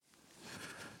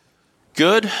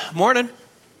Good morning.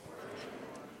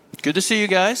 Good to see you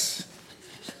guys.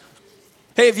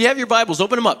 Hey, if you have your Bibles,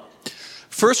 open them up.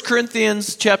 1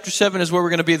 Corinthians chapter 7 is where we're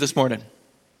going to be this morning.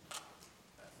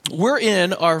 We're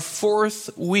in our fourth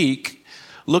week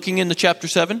looking into chapter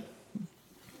 7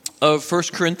 of 1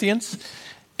 Corinthians.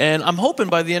 And I'm hoping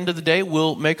by the end of the day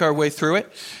we'll make our way through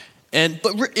it.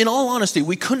 But in all honesty,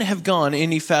 we couldn't have gone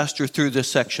any faster through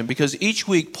this section because each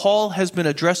week Paul has been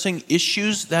addressing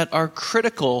issues that are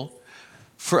critical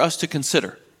for us to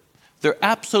consider. They're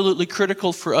absolutely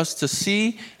critical for us to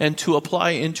see and to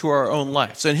apply into our own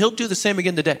lives. And he'll do the same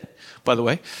again today, by the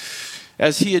way,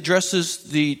 as he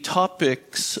addresses the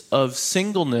topics of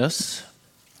singleness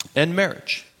and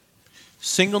marriage.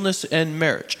 Singleness and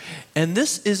marriage. And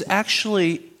this is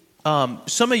actually,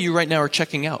 some of you right now are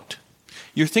checking out.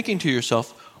 You're thinking to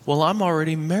yourself, well, I'm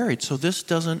already married, so this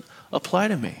doesn't apply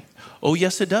to me. Oh,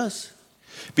 yes, it does.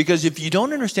 Because if you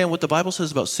don't understand what the Bible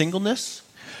says about singleness,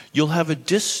 you'll have a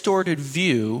distorted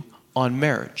view on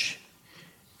marriage.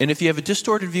 And if you have a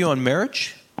distorted view on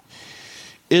marriage,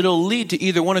 it'll lead to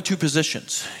either one of two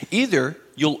positions. Either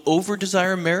you'll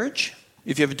over-desire marriage.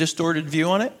 If you have a distorted view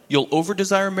on it, you'll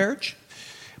over-desire marriage.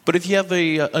 But if you have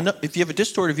a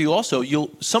distorted view also,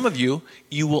 some of you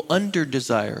will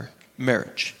under-desire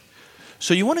marriage.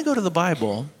 So you want to go to the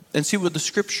Bible and see what the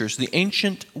Scriptures, the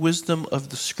ancient wisdom of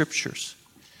the Scriptures,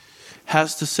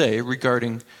 has to say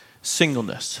regarding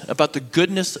singleness, about the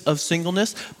goodness of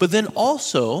singleness, but then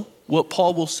also what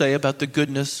Paul will say about the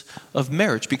goodness of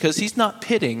marriage, because he's not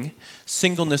pitting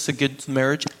singleness against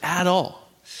marriage at all.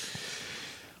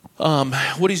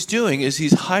 What he's doing is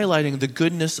he's highlighting the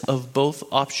goodness of both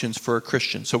options for a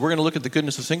Christian. So we're going to look at the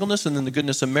goodness of singleness and then the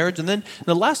goodness of marriage, and then in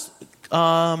the last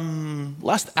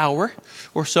hour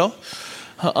or so,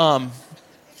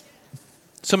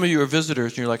 some of you are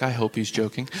visitors and you're like, I hope he's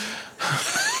joking.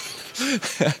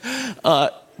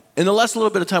 In the last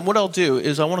little bit of time, what I'll do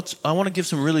is I want to give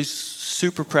some really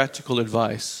super practical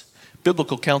advice,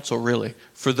 biblical counsel really,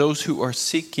 for those who are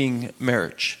seeking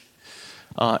marriage.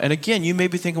 And again, you may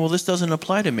be thinking, well, this doesn't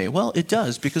apply to me. Well, it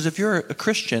does, because if you're a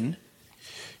Christian,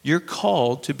 you're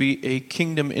called to be a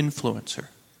kingdom influencer.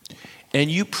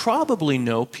 And you probably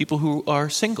know people who are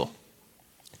single,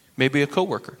 maybe a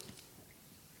coworker,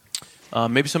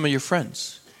 maybe some of your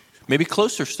friends, maybe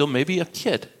closer still, maybe a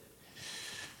kid.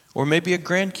 Or maybe a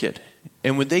grandkid.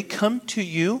 And when they come to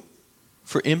you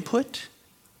for input,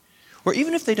 or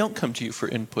even if they don't come to you for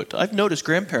input, I've noticed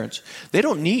grandparents, they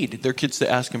don't need their kids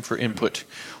to ask them for input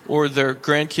or their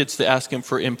grandkids to ask them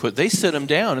for input. They sit them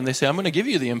down and they say, I'm going to give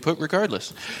you the input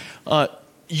regardless.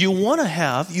 You want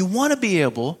to be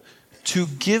able to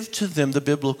give to them the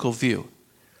biblical view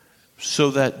so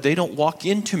that they don't walk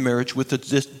into marriage with a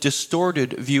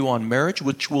distorted view on marriage,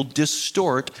 which will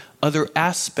distort other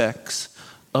aspects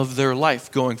of their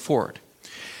life going forward.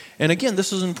 And again,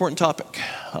 this is an important topic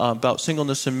about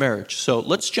singleness and marriage. So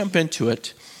let's jump into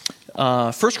it.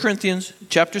 1 Corinthians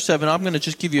chapter 7, I'm going to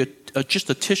just give you just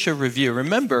a Tisha review.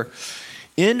 Remember,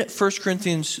 in 1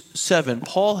 Corinthians 7,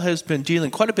 Paul has been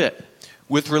dealing quite a bit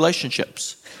with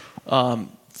relationships.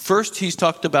 First, he's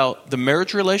talked about the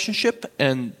marriage relationship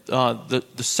and the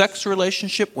sex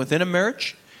relationship within a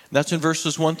marriage. That's in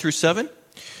verses 1 through 7.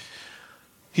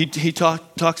 He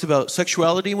talks about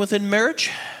sexuality within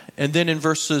marriage, and then in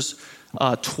verses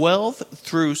 12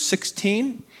 through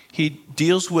 16, he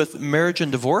deals with marriage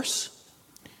and divorce.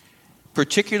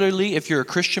 Particularly if you're a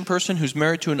Christian person who's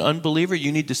married to an unbeliever, you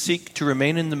need to seek to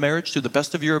remain in the marriage to the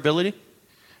best of your ability.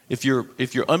 If your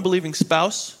unbelieving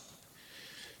spouse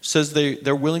says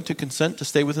they're willing to consent to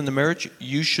stay within the marriage,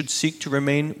 you should seek to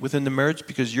remain within the marriage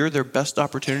because you're their best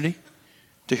opportunity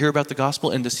to hear about the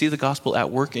gospel and to see the gospel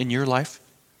at work in your life.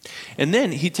 And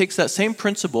then he takes that same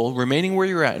principle, remaining where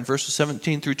you're at in verses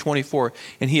 17 through 24,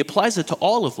 and he applies it to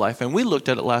all of life. And we looked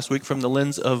at it last week from the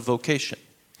lens of vocation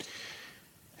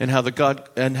and how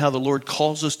the Lord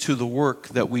calls us to the work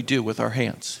that we do with our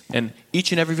hands. And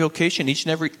each and every vocation, each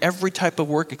and every type of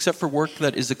work, except for work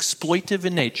that is exploitive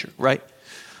in nature, right?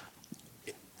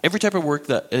 Every type of work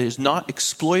that is not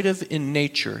exploitive in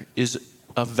nature is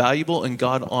a valuable and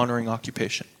God-honoring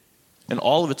occupation. And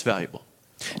all of it's valuable.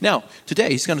 Now, today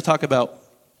he's going to talk about,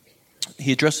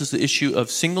 he addresses the issue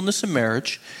of singleness and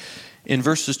marriage in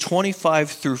verses 25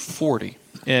 through 40.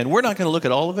 And we're not going to look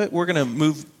at all of it. We're going to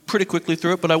move pretty quickly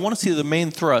through it, but I want to see the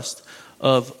main thrust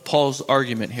of Paul's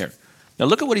argument here. Now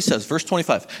look at what he says, verse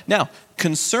 25. Now,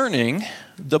 concerning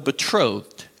the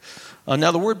betrothed.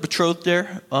 Now the word betrothed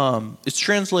there, it's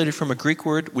translated from a Greek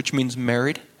word which means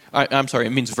married.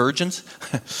 It means virgins.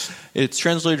 It's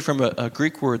translated from a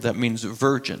Greek word that means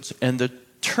virgins. And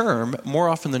term, more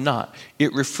often than not,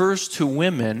 it refers to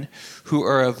women who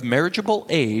are of marriageable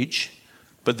age,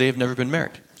 but they have never been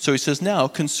married. So he says, now,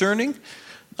 concerning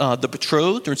the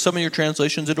betrothed, or in some of your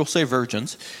translations, it'll say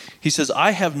virgins. He says,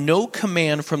 I have no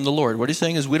command from the Lord. What he's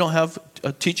saying is we don't have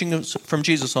a teaching from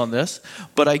Jesus on this,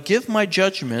 but I give my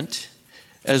judgment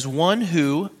as one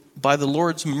who, by the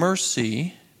Lord's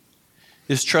mercy,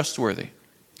 is trustworthy.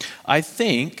 I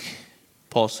think,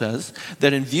 Paul says,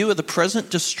 that in view of the present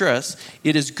distress,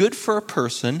 it is good for a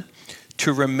person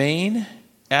to remain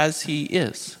as he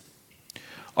is.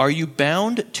 Are you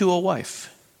bound to a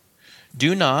wife?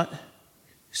 Do not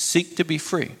seek to be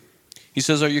free. He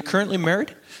says, are you currently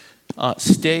married?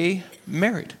 Stay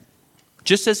married.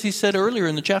 Just as he said earlier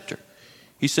in the chapter.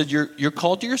 He said, you're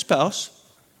called to your spouse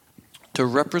to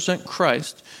represent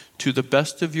Christ to the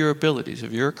best of your abilities.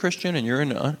 If you're a Christian and you're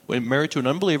married to an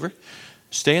unbeliever,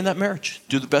 stay in that marriage.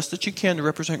 Do the best that you can to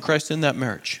represent Christ in that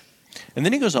marriage. And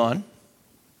then he goes on.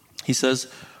 He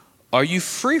says, are you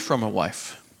free from a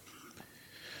wife?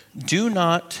 Do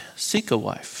not seek a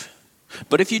wife.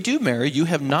 But if you do marry, you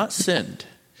have not sinned.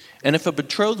 And if a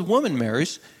betrothed woman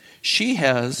marries, she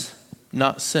has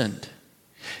not sinned.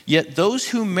 Yet those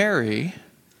who marry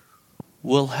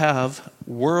will have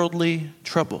worldly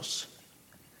troubles.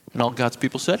 And all God's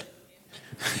people said,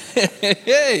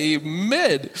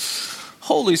 amen.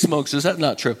 Holy smokes, is that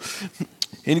not true?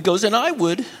 And he goes, and I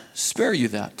would spare you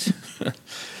that.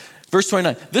 Verse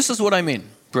 29, this is what I mean,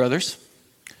 brothers.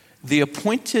 The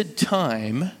appointed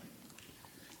time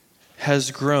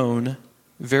has grown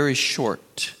very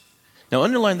short. Now,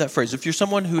 underline that phrase. If you're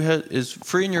someone who is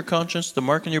free in your conscience, the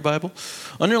mark in your Bible,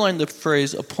 underline the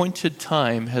phrase, appointed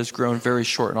time has grown very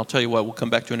short. And I'll tell you why. We'll come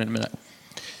back to it in a minute.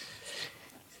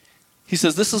 He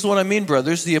says, this is what I mean,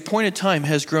 brothers. The appointed time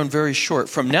has grown very short.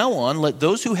 From now on, let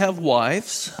those who have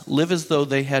wives live as though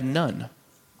they had none.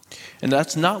 And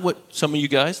that's not what some of you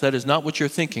guys, that is not what you're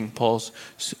thinking, Paul's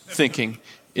thinking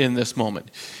in this moment.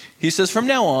 He says, from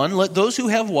now on, let those who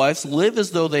have wives live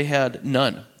as though they had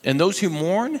none. And those who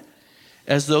mourn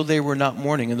as though they were not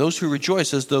mourning. And those who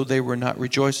rejoice as though they were not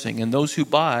rejoicing. And those who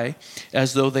buy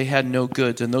as though they had no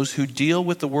goods. And those who deal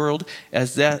with the world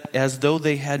as though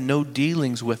they had no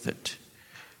dealings with it.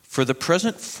 For the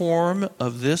present form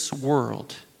of this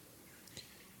world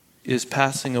is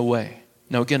passing away.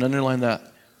 Now again, underline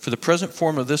that. For the present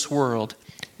form of this world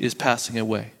is passing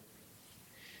away.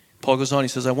 Paul goes on, he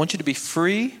says, I want you to be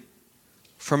free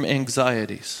from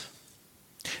anxieties.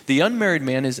 The unmarried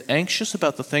man is anxious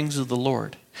about the things of the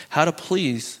Lord, how to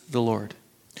please the Lord.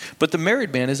 But the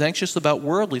married man is anxious about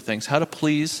worldly things, how to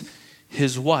please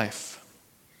his wife.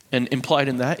 And implied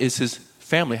in that is his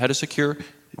family, how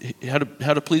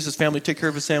to please his family, take care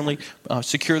of his family,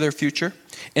 secure their future.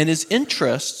 And his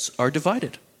interests are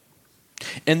divided.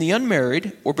 And the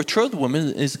unmarried or betrothed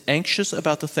woman is anxious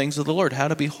about the things of the Lord, how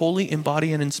to be holy in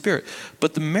body and in spirit.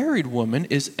 But the married woman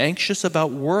is anxious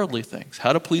about worldly things,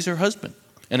 how to please her husband.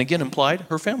 And again, implied,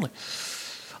 her family.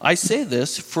 I say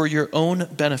this for your own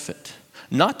benefit,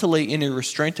 not to lay any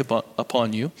restraint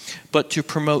upon you, but to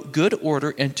promote good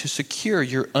order and to secure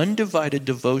your undivided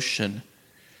devotion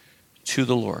to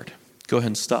the Lord. Go ahead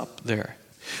and stop there.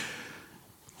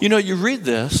 You know, you read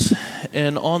this,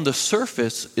 and on the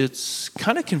surface, it's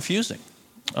kind of confusing.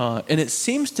 And it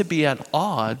seems to be at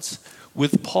odds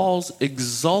with Paul's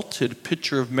exalted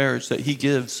picture of marriage that he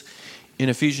gives in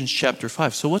Ephesians chapter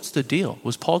 5. So what's the deal?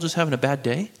 Was Paul just having a bad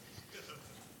day?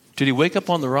 Did he wake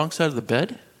up on the wrong side of the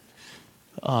bed?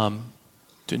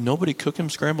 Did nobody cook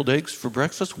him scrambled eggs for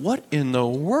breakfast? What in the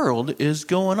world is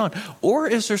going on? Or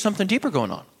is there something deeper going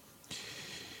on?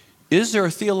 Is there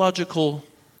a theological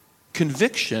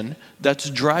conviction that's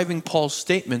driving Paul's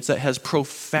statements that has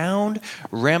profound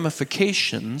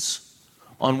ramifications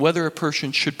on whether a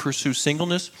person should pursue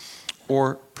singleness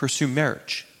or pursue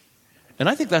marriage? And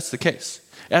I think that's the case.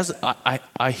 As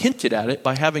I hinted at it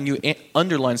by having you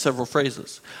underline several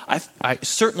phrases. I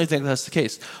certainly think that's the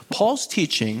case. Paul's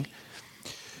teaching,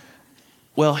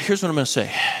 well, here's what I'm going to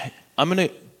say. I'm going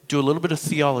to do a little bit of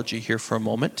theology here for a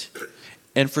moment.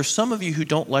 And for some of you who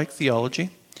don't like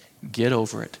theology, get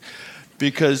over it.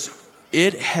 Because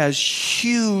it has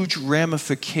huge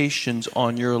ramifications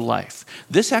on your life.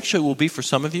 This actually will be, for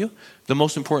some of you, the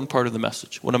most important part of the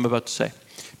message, what I'm about to say.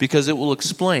 Because it will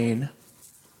explain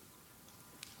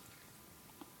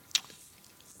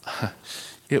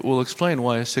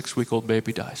why a 6-week-old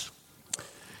baby dies.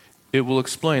 It will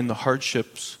explain the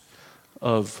hardships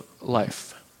of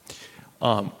life.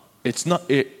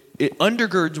 It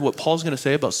undergirds what Paul's going to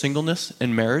say about singleness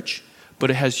and marriage,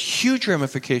 but it has huge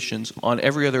ramifications on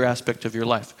every other aspect of your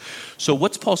life. So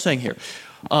what's Paul saying here?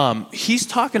 He's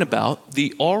talking about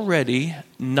the already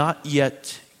not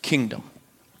yet kingdom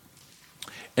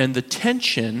and the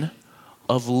tension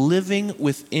of living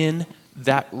within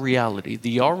that reality,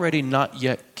 the already not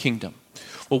yet kingdom.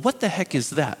 Well, what the heck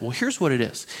is that? Well, here's what it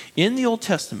is. In the Old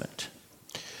Testament,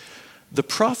 the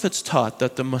prophets taught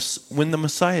that when the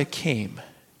Messiah came,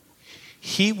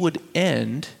 he would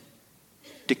end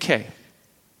decay.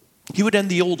 He would end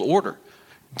the old order.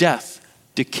 Death,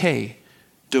 decay,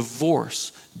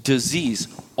 divorce, disease,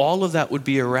 all of that would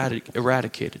be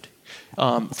eradicated.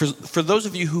 For those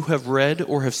of you who have read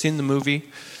or have seen the movie,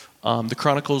 The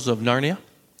Chronicles of Narnia,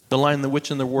 The Lion, the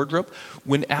Witch, and the Wardrobe,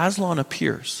 when Aslan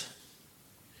appears,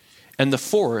 and the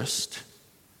forest,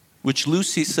 which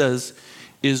Lucy says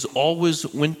is always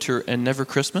winter and never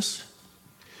Christmas,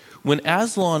 when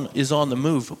Aslan is on the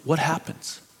move, what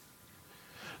happens?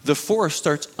 The forest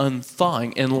starts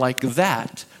unthawing, and like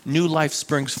that, new life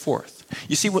springs forth.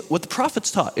 You see, what the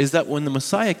prophets taught is that when the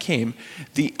Messiah came,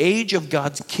 the age of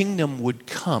God's kingdom would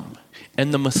come,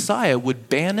 and the Messiah would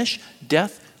banish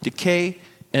death, decay,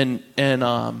 and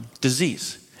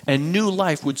disease, and new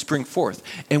life would spring forth.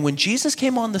 And when Jesus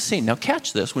came on the scene, now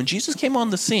catch this, when Jesus came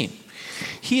on the scene,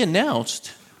 he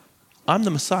announced, I'm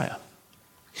the Messiah.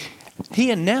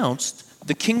 He announced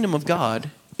the kingdom of God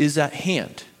is at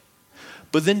hand.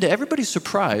 But then to everybody's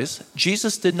surprise,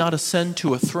 Jesus did not ascend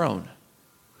to a throne,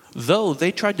 though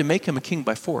they tried to make him a king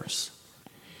by force.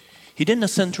 He didn't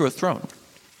ascend to a throne,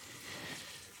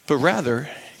 but rather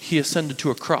he ascended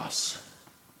to a cross,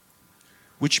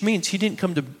 which means he didn't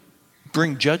come to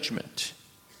bring judgment.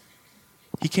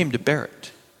 He came to bear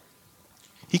it.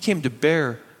 He came to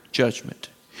bear judgment.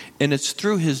 And it's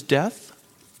through his death.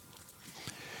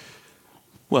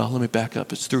 Well, let me back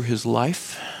up. It's through his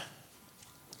life,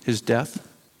 his death,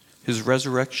 his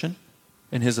resurrection,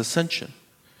 and his ascension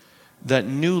that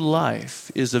new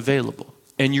life is available.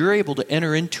 And you're able to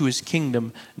enter into his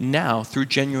kingdom now through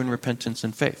genuine repentance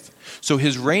and faith. So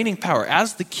his reigning power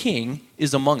as the king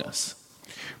is among us,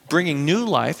 bringing new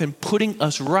life and putting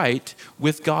us right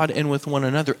with God and with one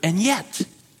another. And yet,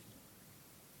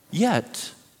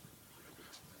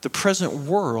 the present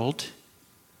world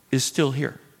is still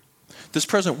here. This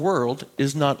present world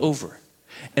is not over.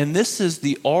 And this is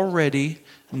the already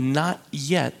not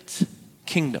yet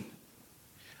kingdom.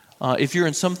 If you're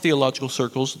in some theological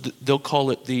circles, they'll call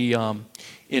it the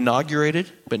inaugurated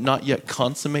but not yet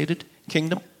consummated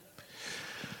kingdom,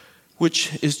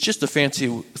 which is just a fancy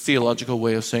theological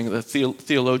way of saying that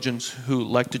theologians who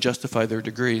like to justify their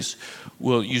degrees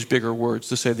will use bigger words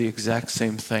to say the exact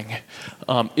same thing.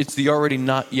 It's the already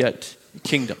not yet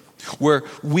kingdom, where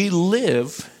we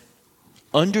live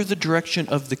under the direction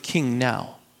of the king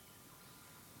now,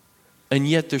 and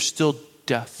yet there's still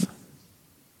death.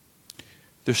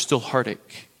 There's still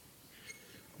heartache.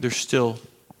 There's still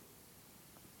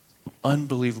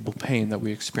unbelievable pain that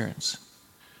we experience.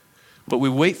 But we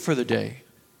wait for the day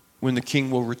when the king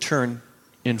will return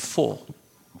in full.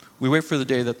 We wait for the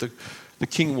day that the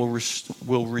king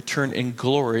will return in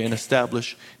glory and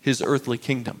establish his earthly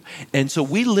kingdom. And so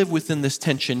we live within this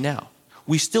tension now.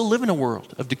 We still live in a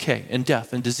world of decay and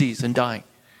death and disease and dying.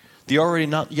 The already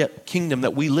not yet kingdom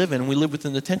that we live in, we live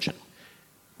within the tension.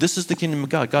 This is the kingdom of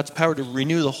God. God's power to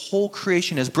renew the whole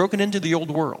creation has broken into the old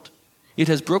world. It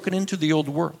has broken into the old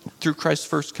world through Christ's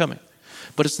first coming.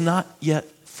 But it's not yet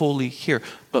fully here.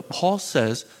 But Paul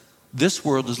says this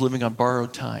world is living on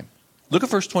borrowed time. Look at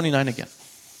verse 29 again.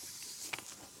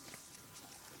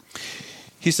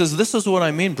 He says, this is what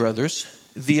I mean, brothers.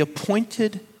 The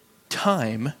appointed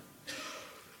time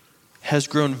has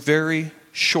grown very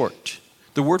short.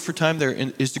 The word for time there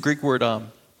is the Greek word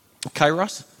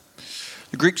kairos.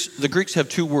 The Greeks have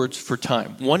two words for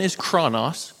time. One is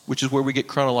chronos, which is where we get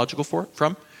chronological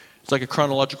from. It's like a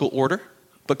chronological order.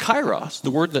 But kairos,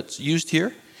 the word that's used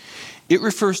here, it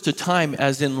refers to time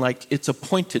as in like it's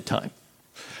appointed time.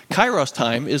 Kairos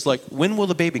time is like, when will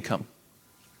the baby come?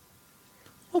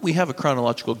 Well, we have a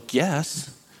chronological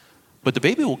guess, but the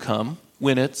baby will come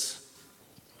when it's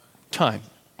time.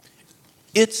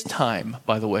 It's time,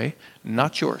 by the way,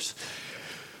 not yours.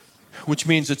 Which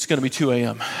means it's going to be 2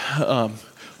 a.m.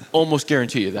 Almost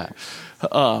guarantee you that.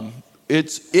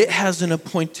 It has an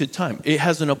appointed time. It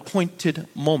has an appointed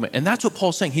moment. And that's what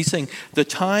Paul's saying. He's saying the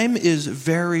time is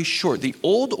very short. The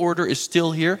old order is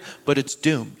still here, but it's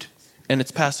doomed. And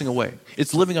it's passing away.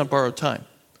 It's living on borrowed time.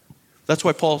 That's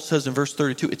why Paul says in verse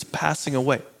 32, it's passing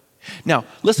away. Now,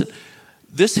 listen,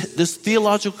 this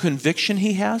theological conviction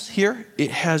he has here, it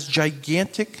has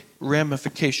gigantic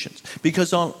ramifications.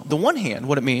 Because on the one hand,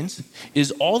 what it means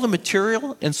is all the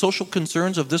material and social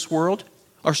concerns of this world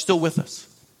are still with us.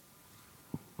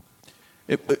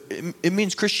 It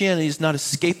means Christianity is not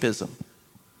escapism.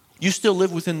 You still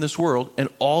live within this world and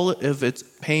all of its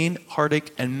pain,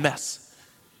 heartache, and mess.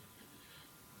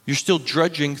 You're still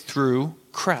drudging through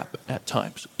crap at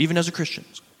times, even as a Christian.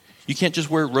 You can't just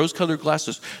wear rose-colored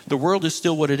glasses. The world is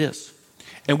still what it is,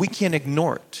 and we can't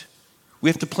ignore it. We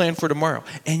have to plan for tomorrow,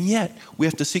 and yet we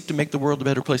have to seek to make the world a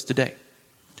better place today.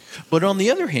 But on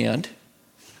the other hand,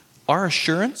 our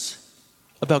assurance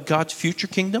about God's future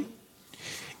kingdom,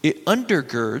 it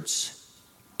undergirds,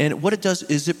 and what it does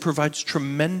is it provides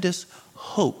tremendous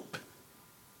hope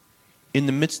in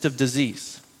the midst of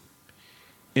disease,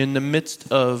 in the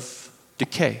midst of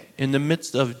decay, in the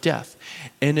midst of death.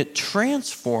 And it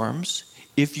transforms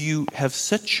if you have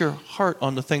set your heart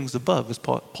on the things above, as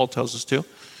Paul tells us to,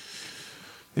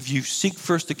 if you seek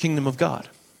first the kingdom of God.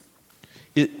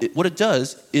 What it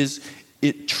does is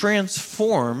it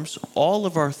transforms all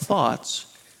of our thoughts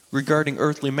regarding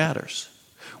earthly matters,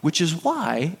 which is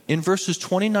why in verses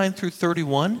 29 through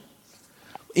 31,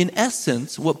 in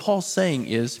essence, what Paul's saying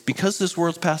is, because this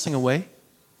world's passing away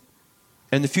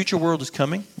and the future world is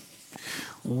coming,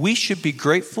 we should be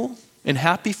grateful and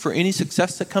happy for any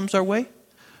success that comes our way,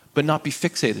 but not be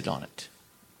fixated on it.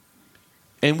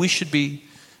 And we should be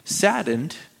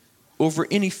saddened over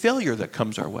any failure that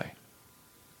comes our way.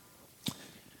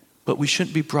 But we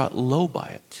shouldn't be brought low by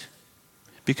it,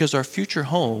 because our future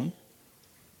home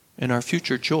and our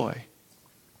future joy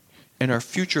and our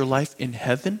future life in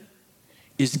heaven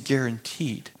is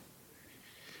guaranteed.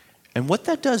 And what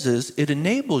that does is it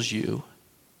enables you,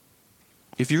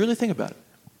 if you really think about it,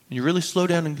 and you really slow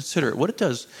down and consider it, what it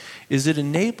does is it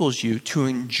enables you to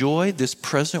enjoy this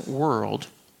present world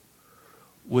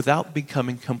without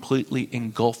becoming completely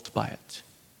engulfed by it,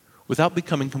 without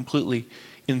becoming completely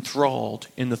enthralled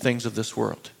in the things of this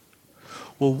world.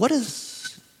 Well, what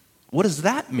does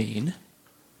that mean?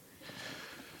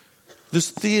 This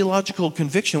theological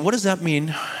conviction, what does that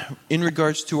mean in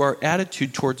regards to our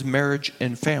attitude towards marriage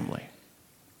and family?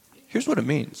 Here's what it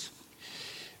means.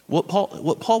 What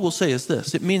Paul will say is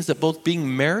this. It means that both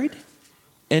being married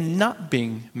and not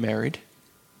being married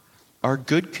are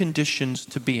good conditions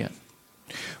to be in.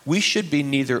 We should be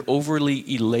neither overly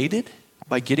elated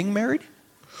by getting married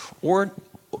or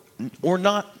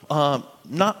not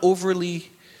overly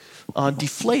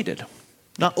deflated,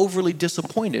 not overly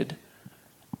disappointed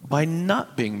by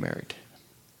not being married.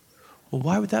 Well,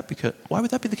 why would that be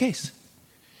the case?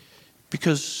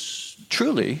 Because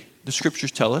truly, the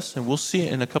scriptures tell us, and we'll see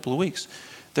it in a couple of weeks,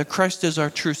 that Christ is our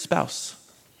true spouse.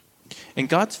 And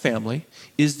God's family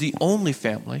is the only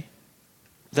family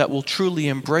that will truly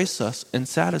embrace us and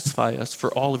satisfy us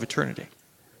for all of eternity.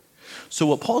 So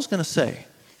what Paul's going to say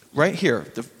right here,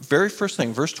 the very first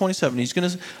thing, verse 27, he's going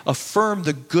to affirm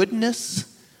the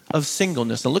goodness of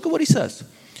singleness. Now look at what he says.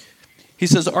 He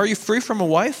says, are you free from a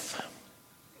wife?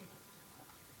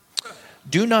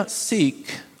 Do not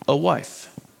seek a wife.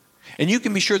 And you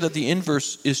can be sure that the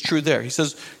inverse is true there. He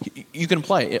says, you can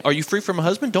apply it. Are you free from a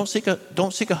husband? Don't seek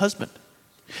a husband.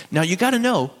 Now you got to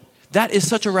know, that is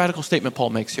such a radical statement Paul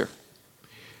makes here.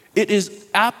 It is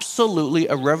absolutely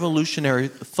a revolutionary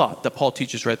thought that Paul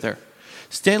teaches right there.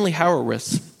 Stanley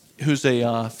Hauerwas, who's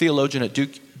a theologian at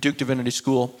Duke Divinity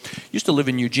School, used to live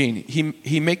in Eugene.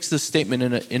 He makes this statement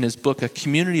in his book, A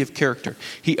Community of Character.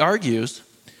 He argues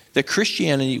that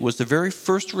Christianity was the very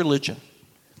first religion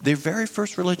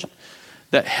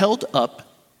that held up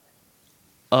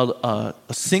a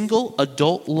single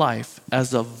adult life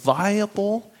as a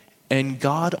viable and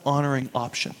God-honoring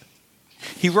option.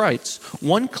 He writes,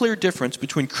 one clear difference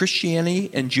between Christianity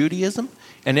and Judaism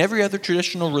and every other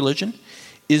traditional religion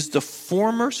is the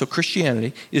former, so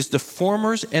Christianity, is the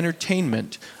former's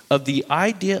entertainment of the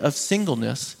idea of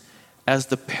singleness as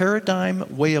the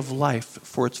paradigm way of life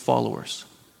for its followers.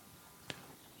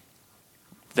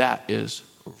 That is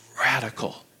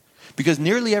radical. Because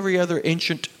nearly every other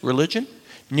ancient religion,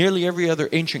 nearly every other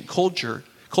ancient culture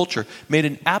made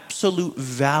an absolute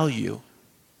value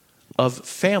of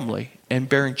family and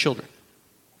bearing children.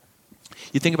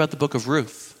 You think about the book of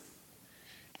Ruth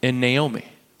and Naomi.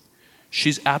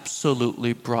 She's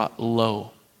absolutely brought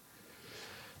low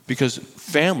because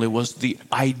family was the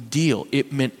ideal.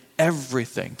 It meant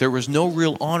everything. There was no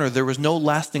real honor. There was no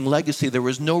lasting legacy. There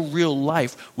was no real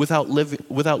life without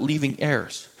leaving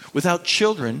heirs. Without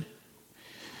children,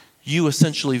 you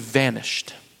essentially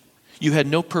vanished. You had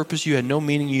no purpose, you had no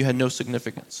meaning, you had no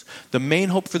significance. The main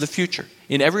hope for the future,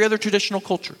 in every other traditional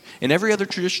culture, in every other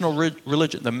traditional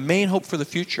religion, the main hope for the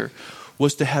future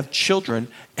was to have children,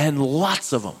 and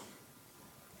lots of them.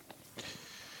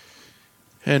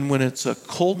 And when it's a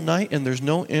cold night and there's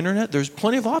no internet, there's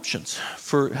plenty of options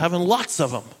for having lots of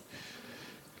them.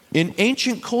 In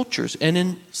ancient cultures and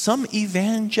in some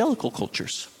evangelical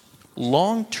cultures,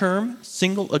 long-term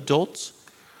single adults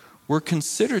were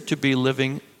considered to be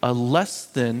living a less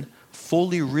than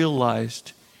fully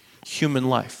realized human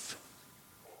life.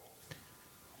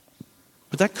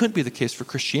 But that could be the case for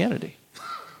Christianity.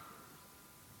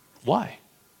 Why?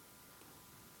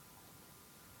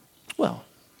 Well,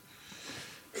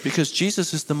 because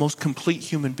Jesus is the most complete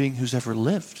human being who's ever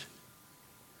lived.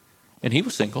 And he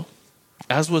was single,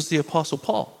 as was the Apostle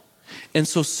Paul. And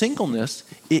so singleness,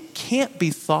 it can't be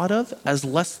thought of as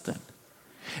less than.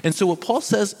 And so what Paul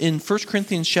says in 1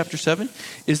 Corinthians chapter 7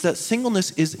 is that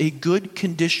singleness is a good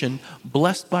condition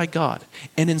blessed by God.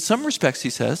 And in some respects, he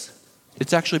says,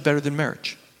 it's actually better than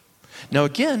marriage. Now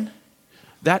again,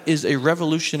 that is a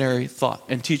revolutionary thought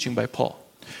and teaching by Paul.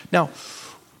 Now,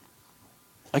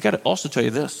 I got to also tell you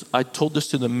this. I told this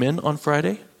to the men on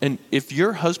Friday. And if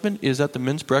your husband is at the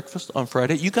men's breakfast on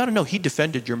Friday, you got to know he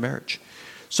defended your marriage.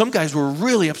 Some guys were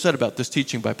really upset about this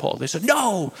teaching by Paul. They said,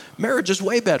 no, marriage is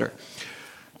way better.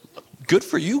 Good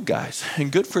for you guys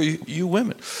and good for you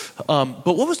women. But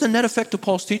what was the net effect of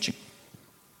Paul's teaching?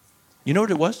 You know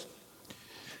what it was?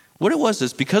 What it was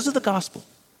is because of the gospel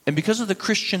and because of the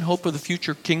Christian hope of the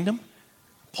future kingdom,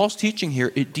 Paul's teaching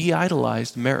here, it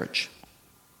de-idolized marriage.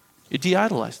 It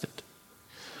de-idolized it.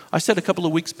 I said a couple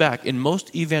of weeks back, in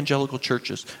most evangelical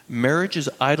churches, marriage is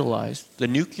idolized, the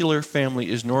nuclear family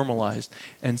is normalized,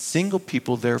 and single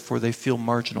people, therefore, they feel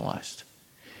marginalized.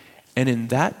 And in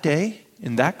that day,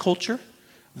 in that culture,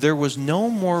 there was no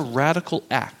more radical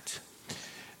act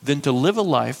than to live a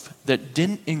life that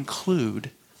didn't include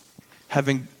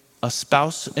having a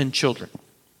spouse and children.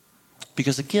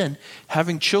 Because again,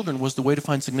 having children was the way to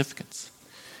find significance.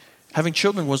 Having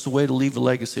children was the way to leave a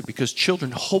legacy, because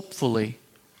children hopefully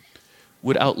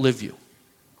would outlive you.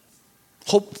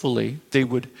 Hopefully they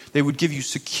would give you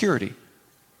security,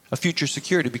 a future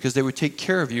security, because they would take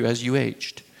care of you as you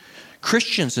aged.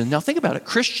 Christians, and now think about it,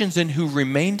 Christians who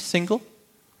remained single,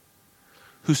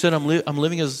 who said, I'm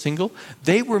living as a single,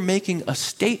 they were making a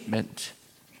statement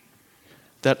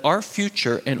that our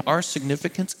future and our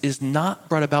significance is not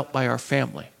brought about by our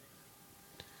family,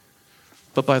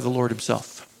 but by the Lord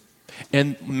himself.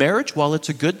 And marriage, while it's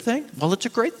a good thing, well, it's a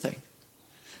great thing.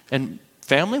 And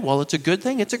family, while it's a good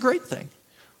thing, it's a great thing.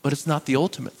 But it's not the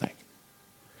ultimate thing.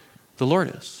 The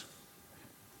Lord is.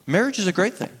 Marriage is a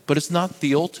great thing, but it's not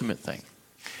the ultimate thing.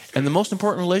 And the most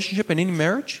important relationship in any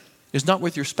marriage is not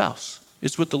with your spouse.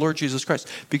 It's with the Lord Jesus Christ.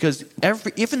 Because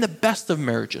even the best of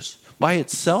marriages, by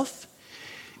itself,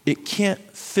 it can't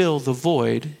fill the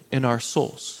void in our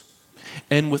souls.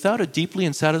 And without a deeply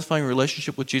and satisfying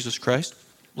relationship with Jesus Christ,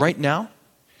 right now,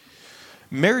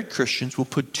 married Christians will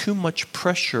put too much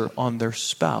pressure on their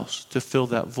spouse to fill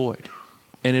that void.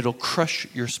 And it'll crush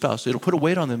your spouse. It'll put a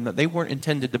weight on them that they weren't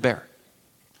intended to bear.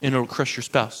 And it'll crush your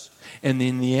spouse. And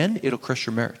in the end, it'll crush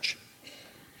your marriage.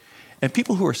 And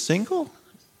people who are single,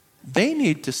 they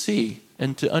need to see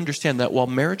and to understand that while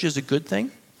marriage is a good thing,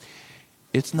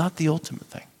 it's not the ultimate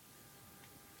thing.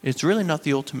 It's really not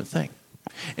the ultimate thing.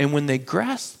 And when they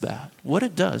grasp that, what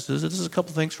it does is, this is a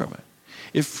couple things from it.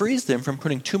 It frees them from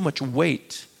putting too much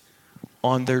weight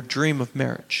on their dream of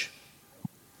marriage.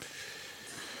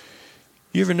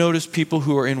 You ever notice people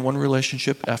who are in one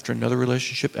relationship after another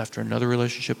relationship, after another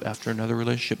relationship, after another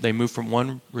relationship? They move from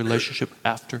one relationship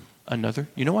after another.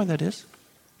 You know why that is?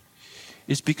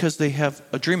 It's because they have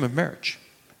a dream of marriage.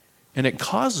 And it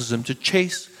causes them to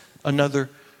chase another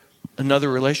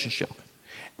relationship.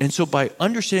 And so by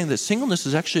understanding that singleness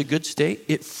is actually a good state,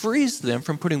 it frees them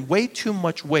from putting way too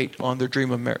much weight on their dream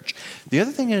of marriage. The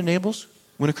other thing it enables,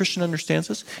 when a Christian understands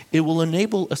this, it will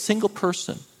enable a single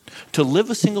person to live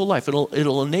a single life.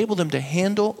 It'll enable them to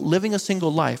handle living a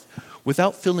single life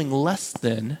without feeling less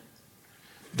than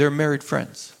their married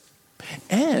friends.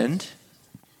 And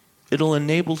it'll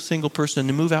enable a single person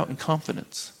to move out in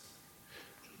confidence.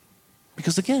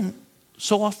 Because again,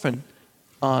 so often,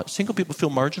 single people feel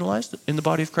marginalized in the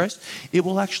body of Christ. It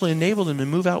will actually enable them to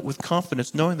move out with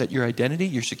confidence, knowing that your identity,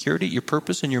 your security, your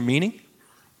purpose, and your meaning,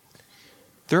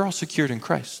 they're all secured in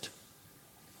Christ.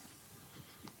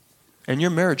 And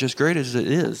your marriage, as great as it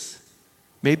is,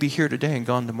 may be here today and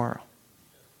gone tomorrow.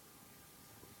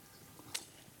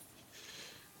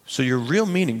 So your real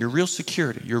meaning, your real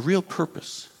security, your real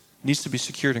purpose needs to be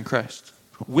secured in Christ,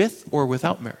 with or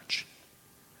without marriage.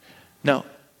 Now,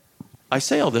 I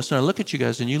say all this, and I look at you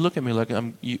guys, and you look at me like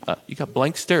you got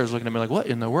blank stares looking at me like, what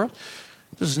in the world?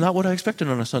 This is not what I expected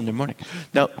on a Sunday morning.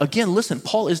 Now, again, listen,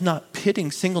 Paul is not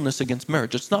pitting singleness against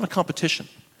marriage. It's not a competition,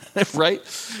 right?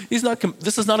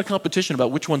 This is not a competition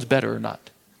about which one's better or not.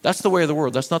 That's the way of the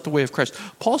world. That's not the way of Christ.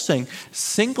 Paul's saying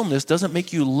singleness doesn't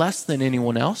make you less than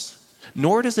anyone else,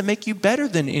 nor does it make you better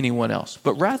than anyone else.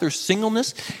 But rather,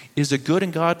 singleness is a good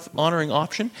and God-honoring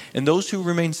option. And those who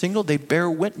remain single, they bear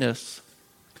witness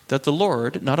that the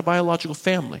Lord, not a biological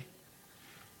family,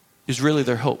 is really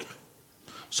their hope.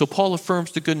 So Paul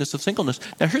affirms the goodness of singleness.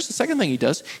 Now here's the second thing he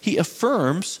does. He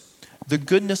affirms the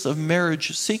goodness of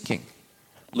marriage seeking.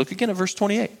 Look again at verse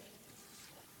 28.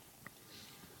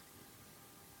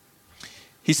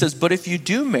 He says, but if you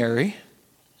do marry,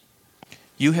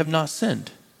 you have not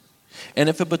sinned. And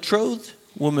if a betrothed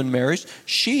woman marries,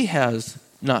 she has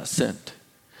not sinned.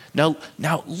 Now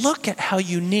look at how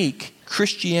unique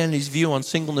Christianity's view on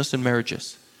singleness and marriage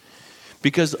is.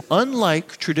 Because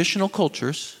unlike traditional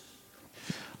cultures,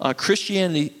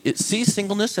 Christianity, it sees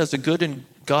singleness as a good and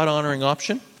God-honoring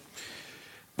option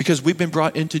because we've been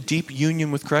brought into deep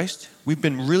union with Christ. We've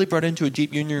been really brought into a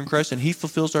deep union in Christ, and he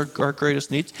fulfills our greatest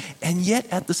needs. And yet,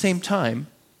 at the same time,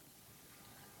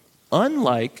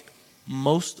 unlike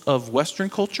most of Western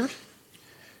culture,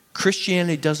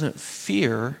 Christianity doesn't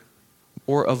fear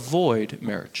or avoid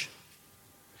marriage.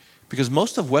 Because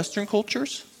most Western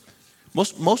cultures,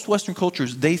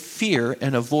 they fear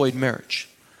and avoid marriage.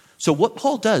 So what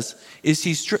Paul does is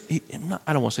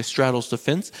I don't want to say straddles the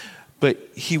fence, but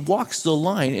he walks the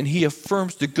line and he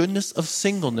affirms the goodness of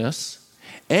singleness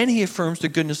and he affirms the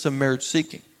goodness of marriage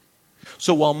seeking.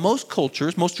 So while most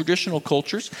traditional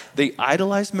cultures, they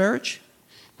idolize marriage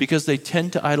because they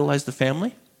tend to idolize the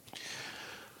family,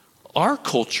 our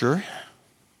culture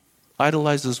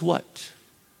idolizes what?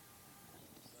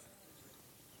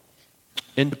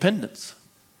 Independence.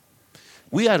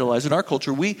 We idolize, in our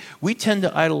culture, we tend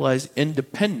to idolize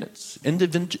independence,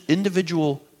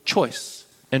 individual choice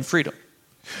and freedom,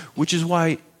 which is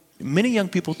why many young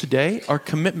people today are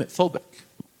commitment phobic.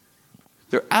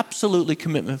 They're absolutely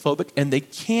commitment phobic, and they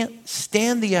can't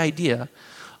stand the idea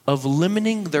of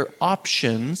limiting their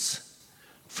options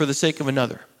for the sake of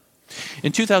another.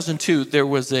 In 2002, there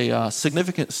was a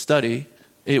significant study.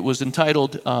 It was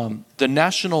entitled The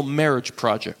National Marriage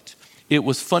Project. It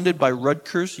was funded by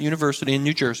Rutgers University in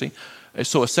New Jersey,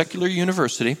 so a secular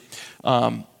university.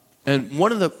 And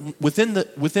within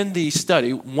the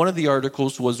study, one of the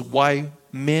articles was why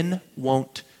men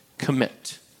won't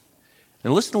commit.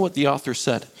 And listen to what the author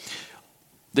said.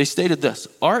 They stated this: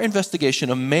 our investigation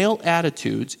of male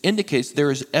attitudes indicates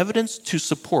there is evidence to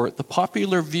support the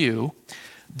popular view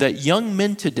that young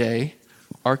men today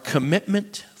are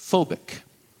commitment phobic.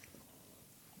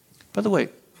 By the way,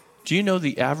 do you know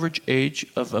the average age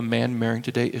of a man marrying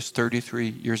today is 33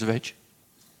 years of age?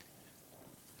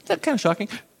 Isn't that kind of shocking?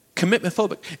 Commitment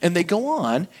phobic. And they go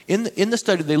on, in the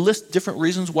study, they list different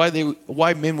reasons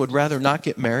why men would rather not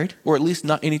get married, or at least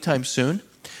not anytime soon.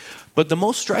 But the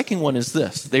most striking one is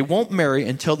this: they won't marry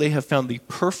until they have found the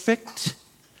perfect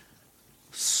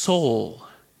soul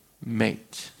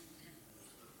mate.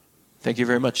 Thank you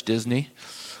very much, Disney.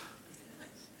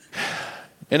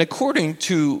 And according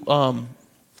to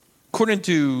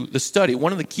the study,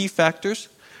 one of the key factors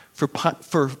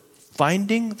for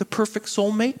finding the perfect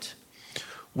soulmate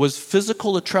was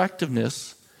physical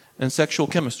attractiveness and sexual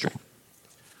chemistry.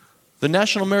 The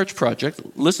National Marriage Project,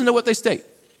 listen to what they state.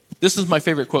 This is my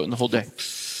favorite quote in the whole day. It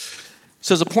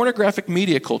says, a pornographic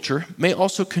media culture may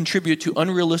also contribute to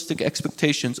unrealistic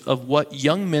expectations of what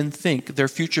young men think their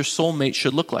future soulmate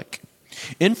should look like.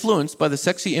 Influenced by the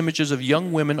sexy images of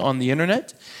young women on the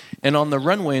internet and on the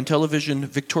runway in television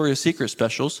Victoria's Secret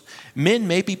specials, men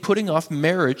may be putting off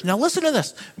marriage. Now listen to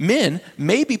this. Men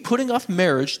may be putting off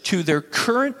marriage to their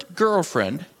current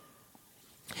girlfriend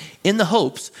in the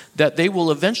hopes that they will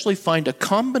eventually find a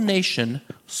combination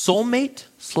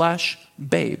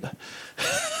soulmate/babe.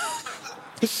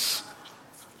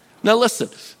 Now listen.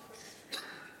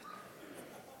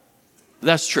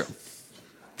 That's true.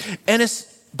 And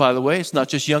by the way, it's not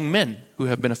just young men who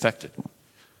have been affected.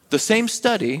 The same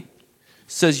study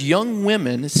says young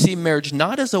women see marriage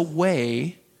not as a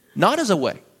way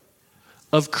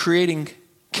of creating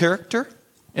character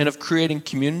and of creating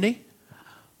community,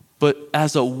 but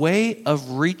as a way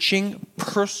of reaching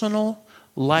personal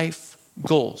life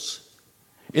goals.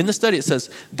 In the study, it says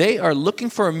they are looking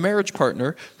for a marriage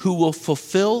partner who will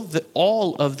fulfill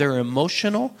all of their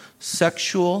emotional,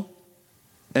 sexual,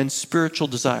 and spiritual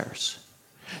desires.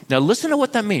 Now listen to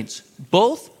what that means.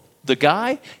 Both the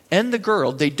guy and the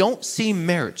girl, they do not see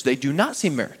marriage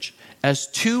as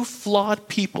two flawed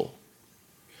people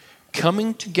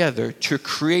coming together to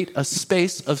create a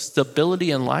space of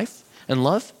stability in life and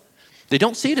love. They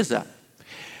don't see it as that.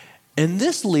 And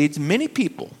this leads many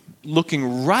people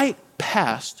looking right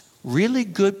past really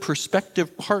good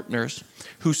prospective partners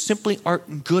who simply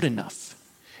aren't good enough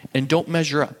and don't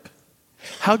measure up.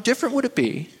 How different would it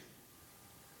be?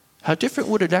 How different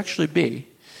would it actually be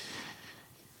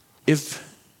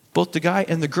if both the guy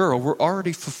and the girl were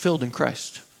already fulfilled in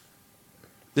Christ?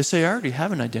 They say, I already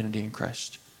have an identity in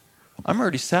Christ. I'm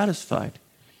already satisfied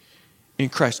in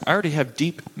Christ. I already have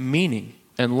deep meaning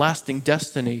and lasting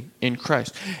destiny in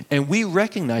Christ. And we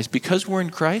recognize because we're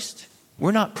in Christ,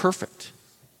 we're not perfect.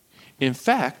 In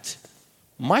fact,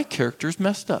 my character's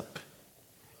messed up.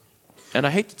 And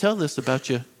I hate to tell this about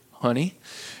you, honey.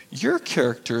 Your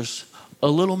character's a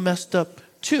little messed up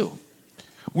too.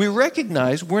 We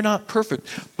recognize we're not perfect,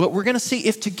 but we're going to see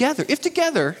if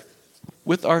together,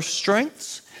 with our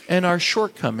strengths and our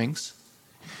shortcomings,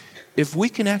 if we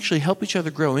can actually help each other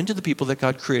grow into the people that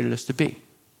God created us to be.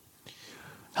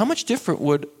 How much different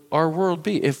would our world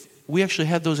be if we actually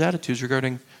had those attitudes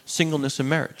regarding singleness and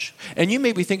marriage? And you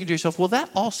may be thinking to yourself, well, that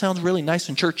all sounds really nice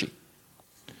and churchy.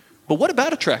 But what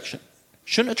about attraction?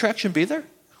 Shouldn't attraction be there?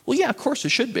 Well, yeah, of course it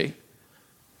should be.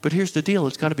 But here's the deal.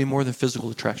 It's got to be more than physical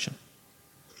attraction.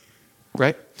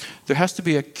 Right? There has to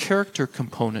be a character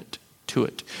component to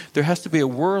it. There has to be a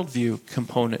worldview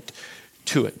component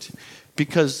to it.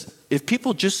 Because if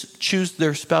people just choose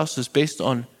their spouses based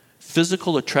on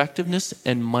physical attractiveness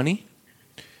and money,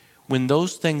 when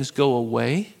those things go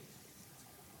away,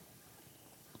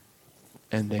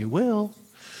 and they will.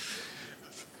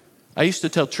 I used to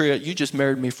tell Tria, you just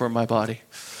married me for my body.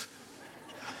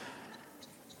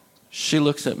 She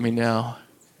looks at me now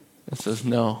and says,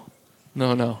 no.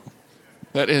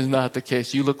 That is not the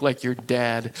case. You look like your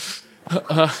dad.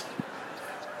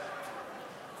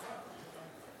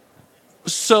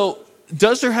 So,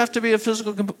 does there have to be a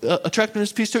physical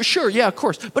attractiveness piece to it? Sure, yeah, of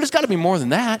course. But it's got to be more than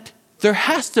that. There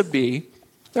has to be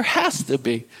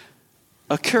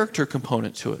a character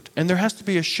component to it. And there has to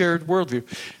be a shared worldview.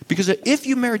 Because if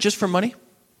you marry just for money,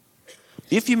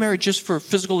 if you marry just for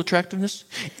physical attractiveness,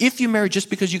 if you marry just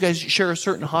because you guys share a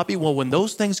certain hobby, well, when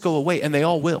those things go away, and they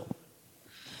all will,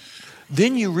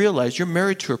 then you realize you're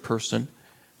married to a person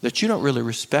that you don't really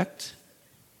respect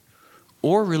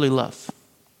or really love.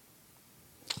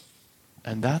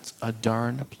 And that's a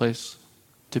darn place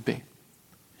to be.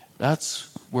 That's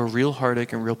where real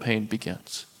heartache and real pain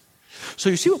begins. So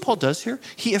you see what Paul does here?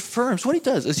 What he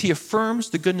does is he affirms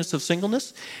the goodness of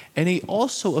singleness, and he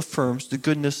also affirms the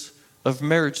goodness of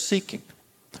marriage seeking.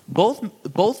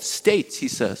 Both states, he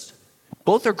says,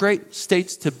 both are great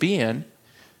states to be in.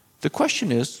 The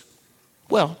question is,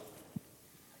 well,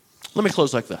 let me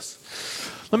close like this.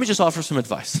 Let me just offer some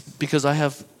advice, because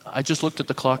I just looked at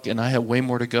the clock and I have way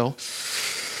more to go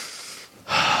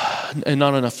and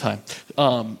not enough time.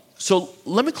 So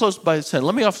let me close by saying,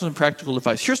 let me offer some practical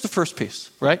advice. Here's the first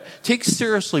piece, right? Take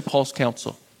seriously Paul's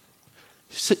counsel.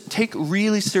 Take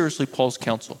really seriously Paul's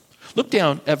counsel. Look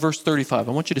down at verse 35.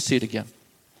 I want you to see it again.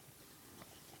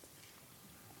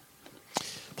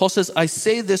 Paul says, I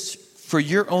say this for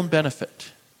your own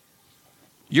benefit.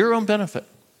 Your own benefit.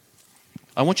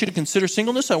 I want you to consider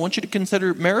singleness. I want you to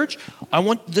consider marriage. I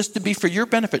want this to be for your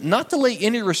benefit, not to lay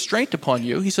any restraint upon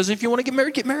you. He says, if you want to get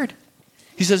married, get married.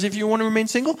 He says, if you want to remain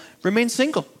single, remain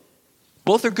single.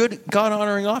 Both are good,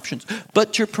 God-honoring options.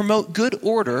 But to promote good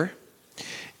order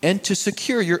and to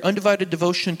secure your undivided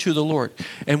devotion to the Lord.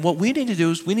 And what we need to do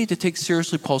is we need to take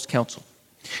seriously Paul's counsel.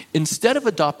 Instead of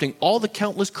adopting all the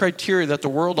countless criteria that the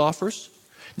world offers,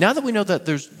 now that we know that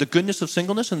there's the goodness of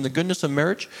singleness and the goodness of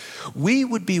marriage, we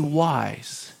would be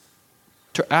wise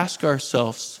to ask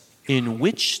ourselves, in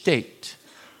which state,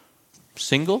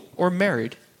 single or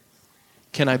married,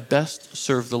 can I best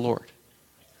serve the Lord?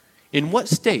 In what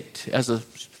state, as a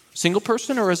single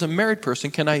person or as a married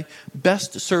person, can I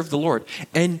best serve the Lord?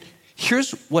 And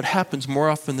here's what happens more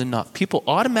often than not. People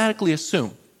automatically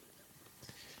assume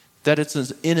that it's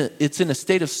in a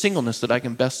state of singleness that I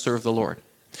can best serve the Lord,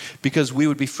 because we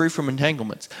would be free from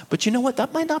entanglements. But you know what?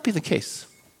 That might not be the case.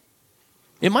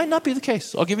 It might not be the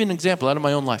case. I'll give you an example out of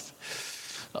my own life.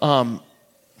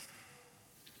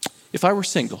 If I were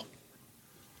single,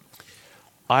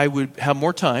 I would have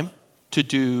more time to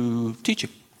do teaching.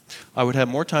 I would have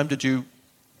more time to do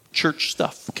church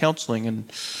stuff, counseling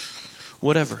and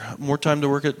whatever. More time to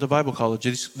work at the Bible college,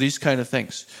 these kind of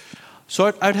things.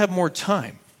 So I'd have more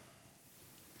time.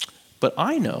 But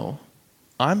I know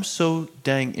I'm so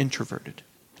dang introverted.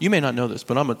 You may not know this,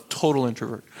 but I'm a total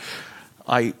introvert.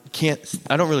 I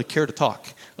don't really care to talk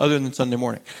other than Sunday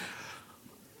morning.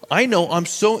 I know I'm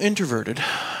so introverted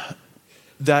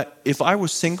that if I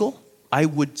was single, I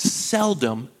would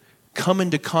seldom come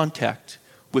into contact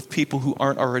with people who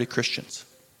aren't already Christians.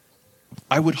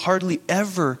 I would hardly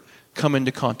ever come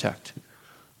into contact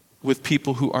with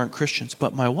people who aren't Christians.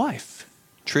 But my wife,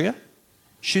 Tria,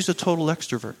 she's a total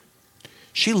extrovert.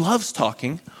 She loves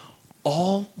talking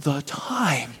all the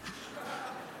time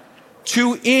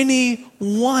to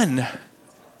anyone.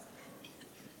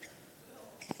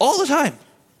 All the time.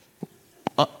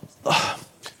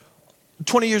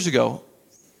 20 years ago,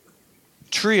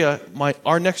 Tria,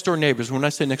 our next door neighbors, when I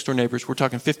say next door neighbors, we're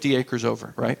talking 50 acres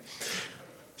over, right?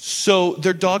 So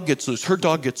their dog gets loose. Her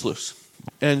dog gets loose.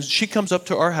 And she comes up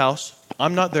to our house.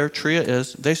 I'm not there. Tria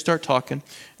is. They start talking.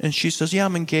 And she says, yeah,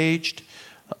 I'm engaged.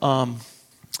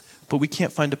 But we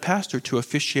can't find a pastor to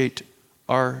officiate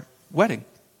our wedding.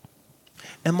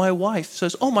 And my wife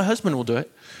says, oh, my husband will do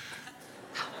it.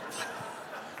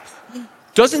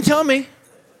 Doesn't tell me.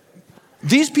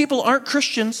 These people aren't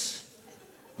Christians.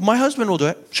 My husband will do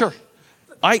it. Sure.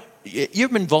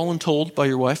 You've been voluntold by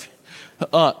your wife.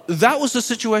 That was the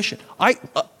situation.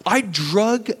 I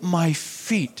drug my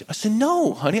feet. I said,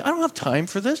 no, honey, I don't have time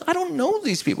for this. I don't know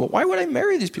these people. Why would I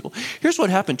marry these people? Here's what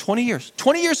happened. 20 years.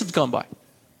 20 years have gone by.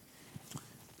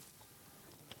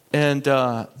 And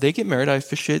they get married. I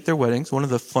officiate their weddings. One of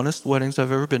the funnest weddings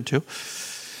I've ever been to.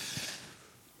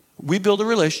 We build a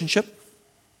relationship.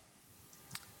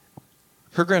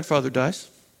 Her grandfather dies.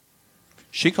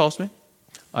 She calls me.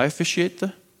 I officiate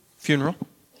the funeral.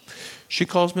 She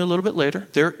calls me a little bit later.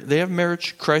 They have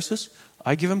marriage crisis.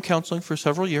 I give them counseling for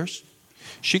several years.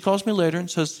 She calls me later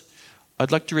and says,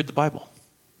 I'd like to read the Bible.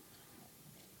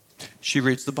 She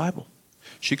reads the Bible.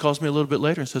 She calls me a little bit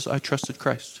later and says, I trusted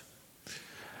Christ.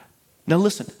 Now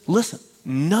listen.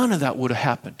 None of that would have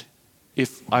happened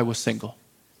if I was single.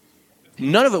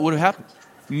 None of it would have happened.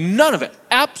 None of it.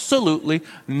 Absolutely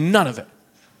none of it.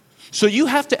 So you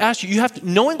have to ask,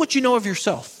 knowing what you know of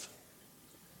yourself,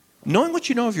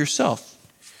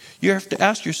 you have to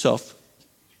ask yourself,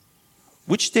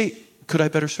 which state could I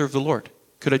better serve the Lord?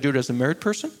 Could I do it as a married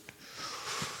person?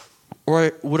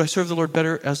 Or would I serve the Lord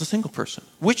better as a single person?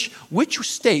 Which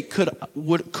state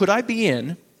could I be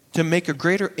in to make a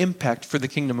greater impact for the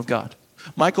kingdom of God?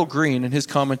 Michael Green, in his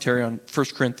commentary on 1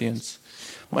 Corinthians,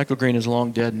 Michael Green is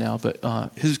long dead now, but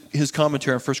his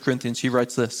commentary on 1 Corinthians, he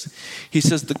writes this. He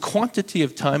says, the quantity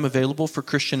of time available for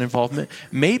Christian involvement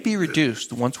may be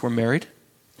reduced once we're married,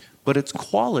 but its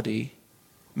quality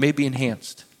may be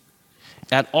enhanced.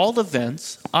 At all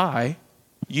events,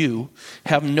 you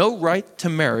have no right to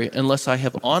marry unless I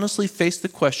have honestly faced the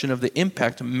question of the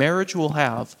impact marriage will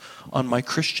have on my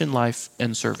Christian life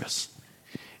and service.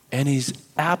 And he's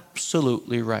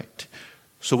absolutely right.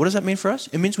 So what does that mean for us?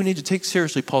 It means we need to take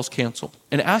seriously Paul's counsel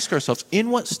and ask ourselves,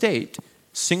 in what state,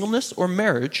 singleness or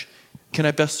marriage, can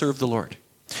I best serve the Lord?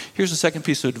 Here's the second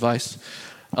piece of advice.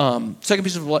 Second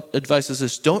piece of advice is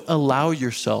this: don't allow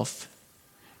yourself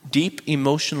deep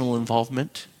emotional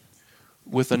involvement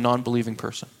with a non-believing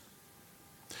person.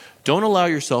 Don't allow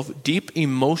yourself deep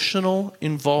emotional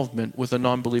involvement with a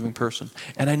non-believing person.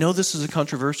 And I know this is a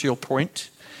controversial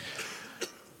point,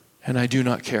 and I do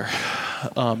not care.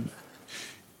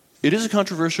 It is a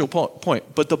controversial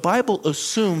point, but the Bible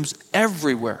assumes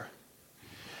everywhere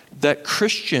that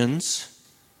Christians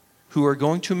who are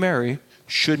going to marry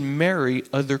should marry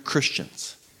other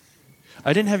Christians.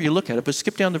 I didn't have you look at it, but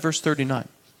skip down to verse 39.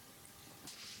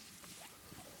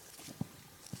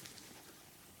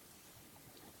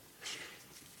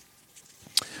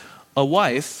 A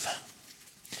wife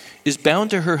is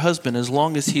bound to her husband as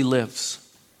long as he lives.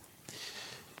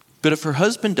 But if her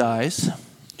husband dies,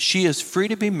 she is free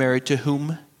to be married to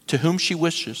whom she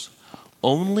wishes,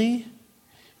 only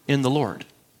in the Lord.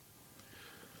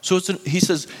 So he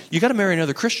says, you got to marry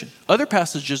another Christian. Other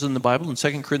passages in the Bible, in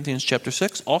 2 Corinthians chapter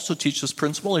 6, also teach this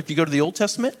principle. If you go to the Old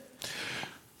Testament,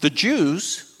 the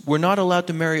Jews were not allowed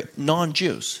to marry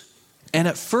non-Jews. And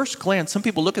at first glance, some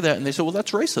people look at that and they say, well,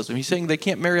 that's racism. He's saying they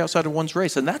can't marry outside of one's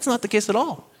race. And that's not the case at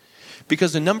all.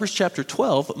 Because in Numbers chapter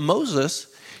 12, Moses,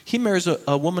 he marries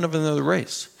a woman of another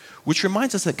race. Which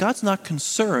reminds us that God's not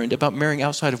concerned about marrying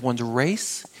outside of one's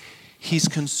race. He's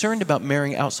concerned about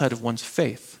marrying outside of one's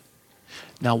faith.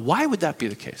 Now, why would that be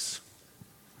the case?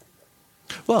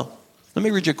 Well, let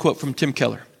me read you a quote from Tim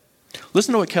Keller.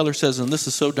 Listen to what Keller says, and this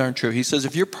is so darn true. He says,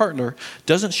 if your partner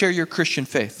doesn't share your Christian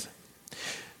faith,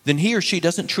 then he or she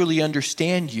doesn't truly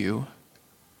understand you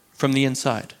from the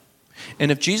inside.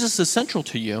 And if Jesus is central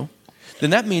to you,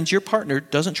 then that means your partner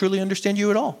doesn't truly understand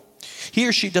you at all. He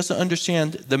or she doesn't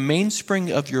understand the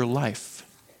mainspring of your life,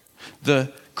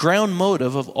 the ground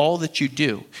motive of all that you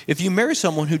do. If you marry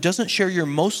someone who doesn't share your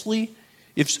most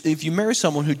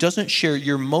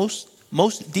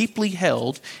deeply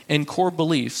held and core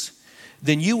beliefs,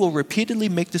 then you will repeatedly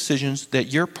make decisions that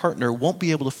your partner won't be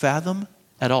able to fathom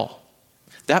at all.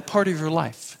 That part of your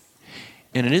life.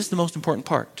 and it is the most important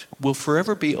part, will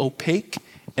forever be opaque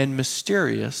and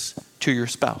mysterious to your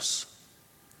spouse.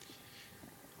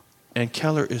 And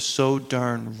Keller is so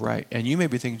darn right. And you may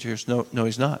be thinking to yourself, no,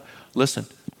 he's not. Listen,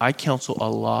 I counsel a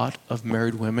lot of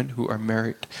married women who are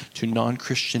married to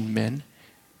non-Christian men,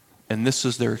 and this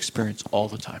is their experience all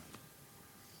the time.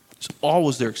 It's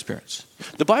always their experience.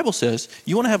 The Bible says,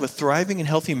 you want to have a thriving and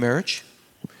healthy marriage?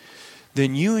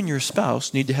 Then you and your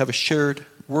spouse need to have a shared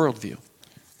worldview.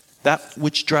 That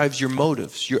which drives your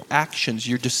motives, your actions,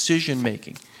 your decision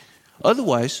making.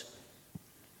 Otherwise,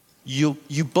 you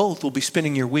both will be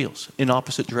spinning your wheels in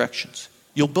opposite directions.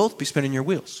 You'll both be spinning your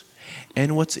wheels.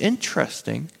 And what's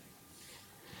interesting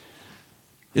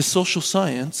is social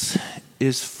science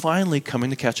is finally coming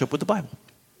to catch up with the Bible.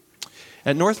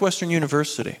 At Northwestern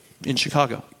University in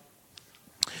Chicago,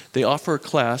 they offer a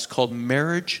class called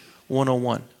Marriage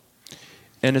 101.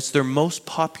 And it's their most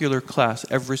popular class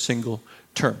every single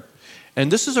term. And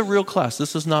this is a real class.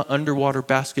 This is not underwater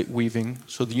basket weaving,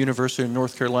 so the University of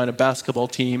North Carolina basketball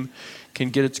team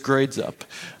can get its grades up.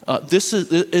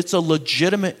 It's a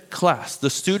legitimate class. The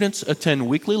students attend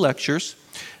weekly lectures.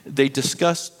 They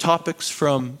discuss topics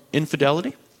from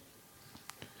infidelity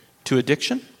to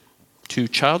addiction to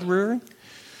child rearing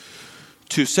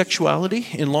to sexuality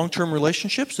in long-term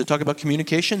relationships. They talk about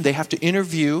communication. They have to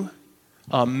interview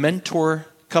mentor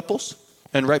couples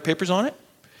and write papers on it.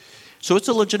 So it's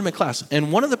a legitimate class.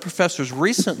 And one of the professors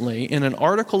recently, in an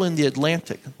article in The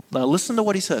Atlantic, now listen to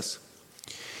what he says.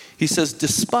 He says,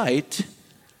 despite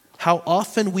how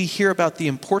often we hear about the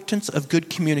importance of good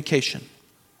communication,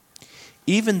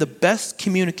 even the best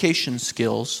communication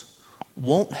skills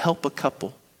won't help a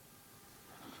couple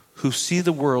who see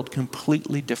the world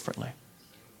completely differently.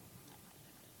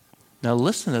 Now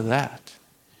listen to that.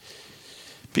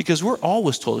 Because we're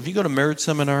always told, if you go to marriage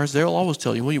seminars, they'll always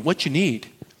tell you, well, what you need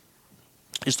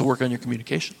is to work on your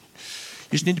communication.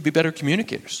 You just need to be better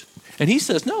communicators. And he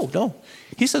says, no.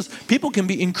 He says people can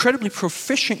be incredibly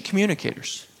proficient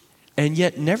communicators and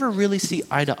yet never really see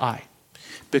eye to eye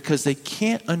because they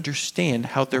can't understand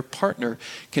how their partner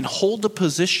can hold a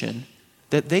position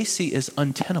that they see as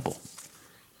untenable.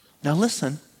 Now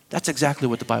listen, that's exactly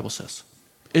what the Bible says.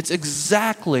 It's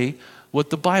exactly what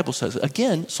the Bible says.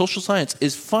 Again, social science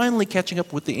is finally catching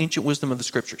up with the ancient wisdom of the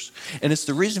scriptures. And it's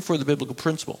the reason for the biblical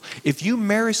principle. If you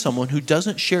marry someone who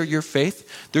doesn't share your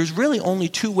faith, there's really only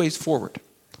two ways forward.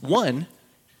 One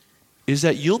is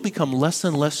that you'll become less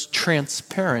and less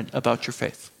transparent about your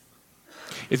faith.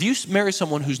 If you marry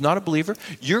someone who's not a believer,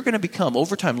 you're going to become,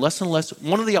 over time, less and less,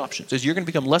 one of the options is you're going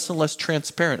to become less and less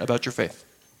transparent about your faith.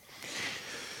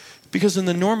 Because in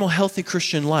the normal, healthy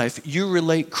Christian life, you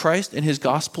relate Christ and his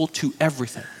gospel to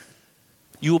everything.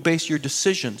 You will base your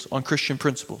decisions on Christian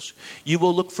principles. You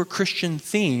will look for Christian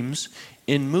themes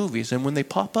in movies, and when they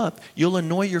pop up, you'll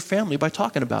annoy your family by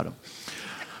talking about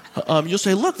them. You'll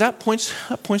say, look, that points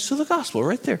to the gospel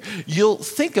right there. You'll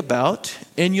think about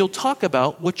and you'll talk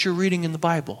about what you're reading in the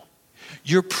Bible.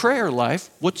 Your prayer life,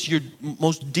 what's your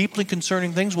most deeply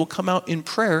concerning things will come out in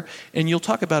prayer, and you'll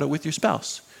talk about it with your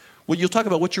spouse. Well, you'll talk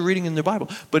about what you're reading in the Bible.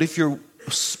 But if your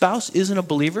spouse isn't a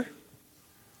believer,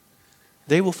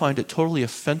 they will find it totally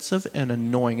offensive and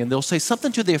annoying. And they'll say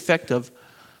something to the effect of,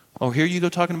 oh, here you go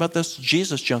talking about this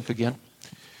Jesus junk again.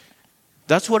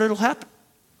 That's what it'll happen.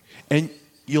 And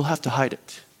you'll have to hide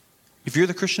it. If you're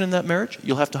the Christian in that marriage,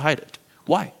 you'll have to hide it.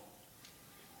 Why?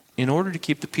 In order to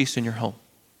keep the peace in your home.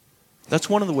 That's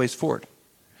one of the ways forward.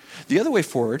 The other way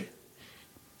forward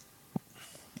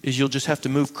is you'll just have to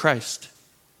move Christ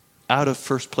out of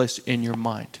first place in your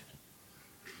mind.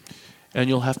 And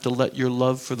you'll have to let your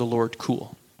love for the Lord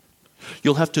cool.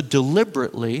 You'll have to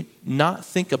deliberately not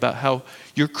think about how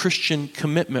your Christian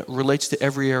commitment relates to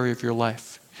every area of your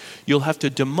life. You'll have to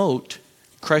demote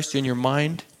Christ in your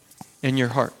mind and your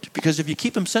heart. Because if you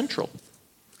keep him central,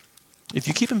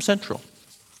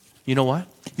 you know what?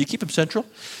 If you keep him central,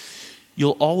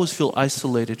 you'll always feel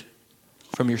isolated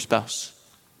from your spouse.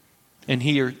 And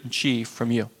he or she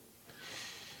from you.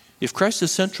 If Christ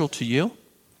is central to you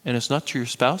and it's not to your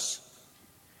spouse,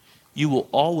 you will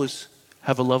always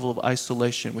have a level of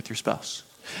isolation with your spouse.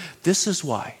 This is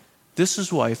why,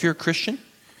 if you're a Christian,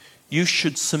 you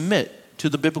should submit to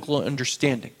the biblical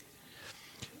understanding,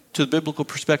 to the biblical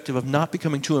perspective of not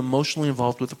becoming too emotionally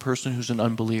involved with a person who's an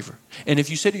unbeliever. And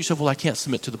if you say to yourself, well, I can't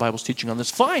submit to the Bible's teaching on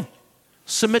this, fine.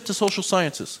 Submit to social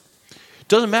sciences.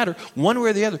 Doesn't matter, one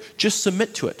way or the other, just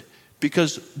submit to it.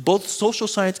 Because both social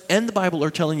science and the Bible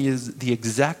are telling you the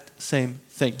exact same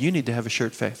thing. You need to have a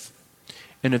shared faith.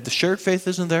 And if the shared faith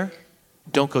isn't there,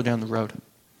 don't go down the road.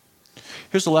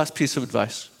 Here's the last piece of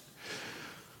advice.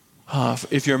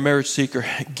 if you're a marriage seeker,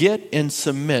 get and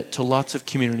submit to lots of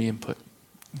community input.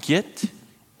 Get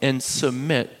and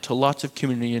submit to lots of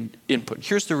community input.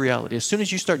 Here's the reality. As soon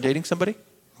as you start dating somebody,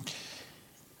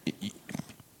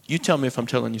 you tell me if I'm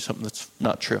telling you something that's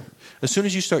not true. As soon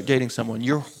as you start dating someone,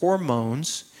 your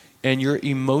hormones and your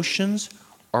emotions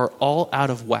are all out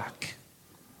of whack.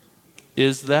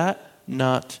 Is that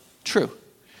not true?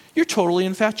 You're totally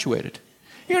infatuated.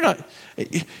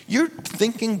 You're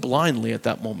thinking blindly at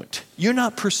that moment. You're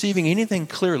not perceiving anything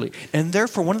clearly. And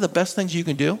therefore, one of the best things you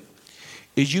can do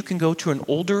is you can go to an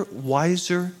older,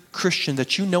 wiser Christian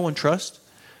that you know and trust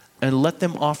and let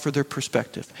them offer their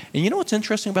perspective. And you know what's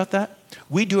interesting about that?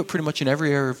 We do it pretty much in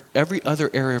every other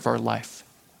area of our life.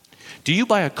 Do you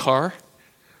buy a car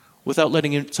without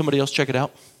letting somebody else check it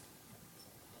out?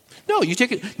 No, you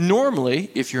take it,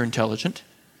 normally, if you're intelligent,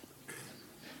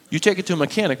 you take it to a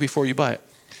mechanic before you buy it.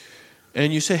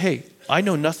 And you say, hey, I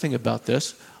know nothing about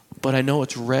this, but I know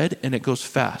it's red and it goes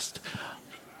fast.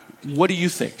 What do you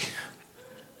think?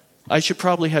 I should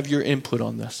probably have your input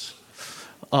on this.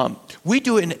 We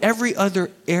do it in every other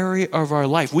area of our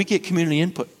life. We get community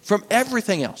input from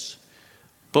everything else.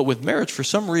 But with marriage, for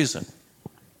some reason,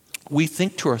 we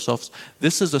think to ourselves,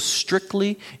 this is a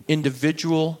strictly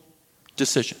individual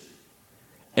decision.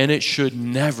 And it should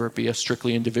never be a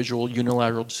strictly individual,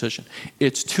 unilateral decision.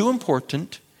 It's too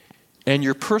important, and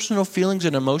your personal feelings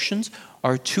and emotions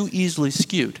are too easily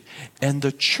skewed. And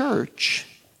the church,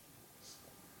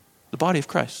 the body of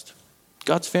Christ,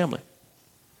 God's family,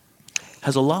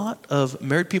 has a lot of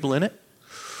married people in it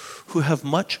who have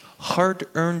much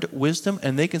hard-earned wisdom,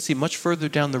 and they can see much further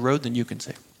down the road than you can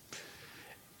see.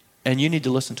 And you need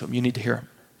to listen to them. You need to hear them.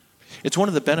 It's one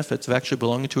of the benefits of actually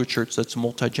belonging to a church that's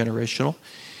multi-generational,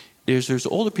 is there's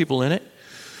older people in it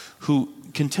who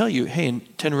can tell you, hey, in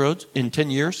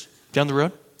 10 years down the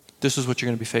road, this is what you're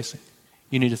going to be facing.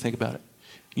 You need to think about it.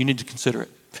 You need to consider it.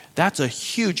 That's a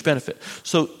huge benefit.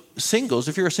 So singles,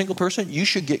 if you're a single person, you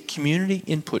should get community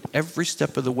input every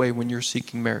step of the way when you're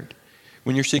seeking marriage.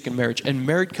 And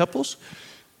married couples,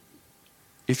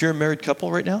 if you're a married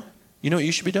couple right now, you know what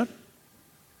you should be doing?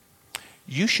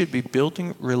 You should be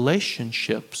building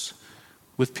relationships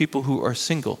with people who are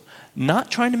single.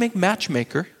 Not trying to make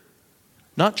matchmaker,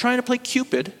 not trying to play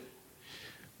Cupid,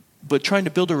 but trying to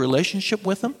build a relationship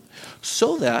with them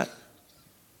so that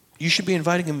you should be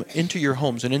inviting them into your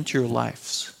homes and into your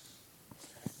lives,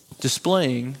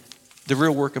 displaying the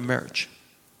real work of marriage.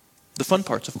 The fun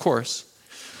parts, of course,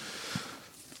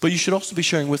 but you should also be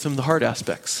sharing with them the hard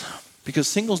aspects, because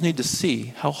singles need to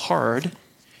see how hard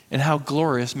and how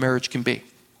glorious marriage can be.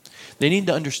 They need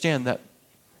to understand that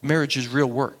marriage is real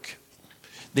work.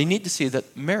 They need to see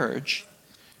that marriage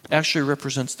actually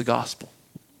represents the gospel.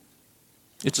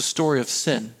 It's a story of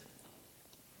sin.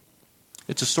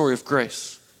 It's a story of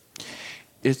grace.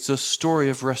 It's a story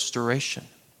of restoration.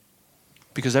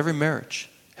 Because every marriage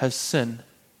has sin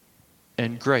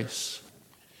and grace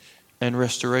and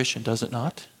restoration, does it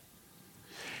not?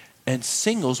 And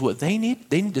singles, what they need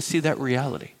to see that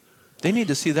reality. They need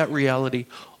to see that reality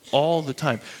all the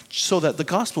time, so that the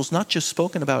gospel is not just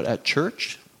spoken about at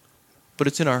church, but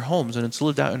it's in our homes and it's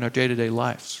lived out in our day-to-day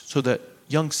lives, so that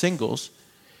young singles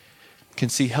can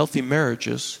see healthy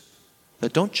marriages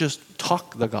that don't just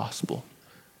talk the gospel,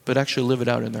 but actually live it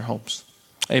out in their homes.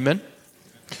 Amen?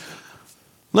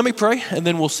 Let me pray, and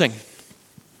then we'll sing.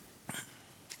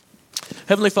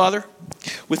 Heavenly Father,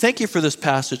 we thank you for this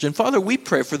passage. And Father, we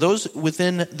pray for those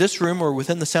within this room or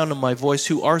within the sound of my voice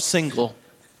who are single,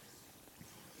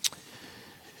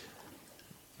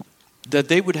 that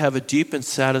they would have a deep and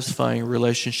satisfying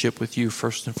relationship with you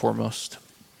first and foremost.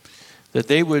 That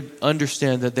they would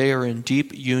understand that they are in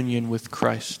deep union with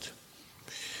Christ.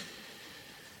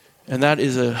 And that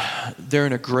is they're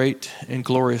in a great and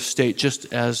glorious state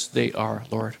just as they are,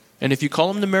 Lord. And if you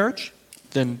call them to marriage,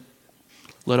 then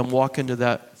let them walk into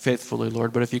that faithfully,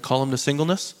 Lord. But if you call them to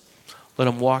singleness, let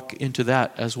them walk into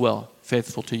that as well,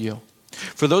 faithful to you.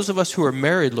 For those of us who are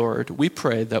married, Lord, we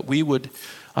pray that we would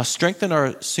strengthen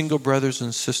our single brothers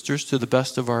and sisters to the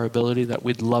best of our ability, that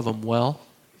we'd love them well,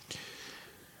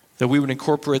 that we would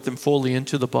incorporate them fully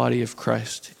into the body of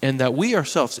Christ, and that we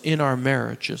ourselves in our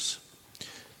marriages,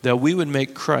 that we would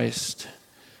make Christ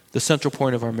the central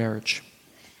point of our marriage.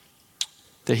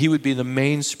 That he would be the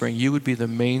mainspring, you would be the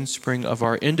mainspring of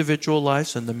our individual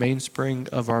lives and the mainspring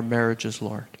of our marriages,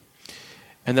 Lord.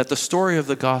 And that the story of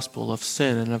the gospel of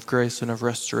sin and of grace and of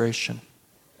restoration,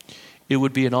 it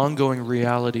would be an ongoing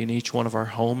reality in each one of our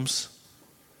homes,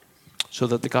 so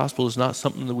that the gospel is not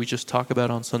something that we just talk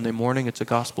about on Sunday morning. It's a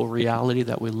gospel reality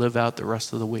that we live out the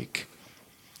rest of the week.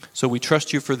 So we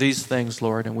trust you for these things,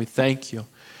 Lord, and we thank you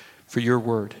for your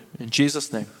word. In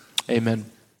Jesus' name, amen.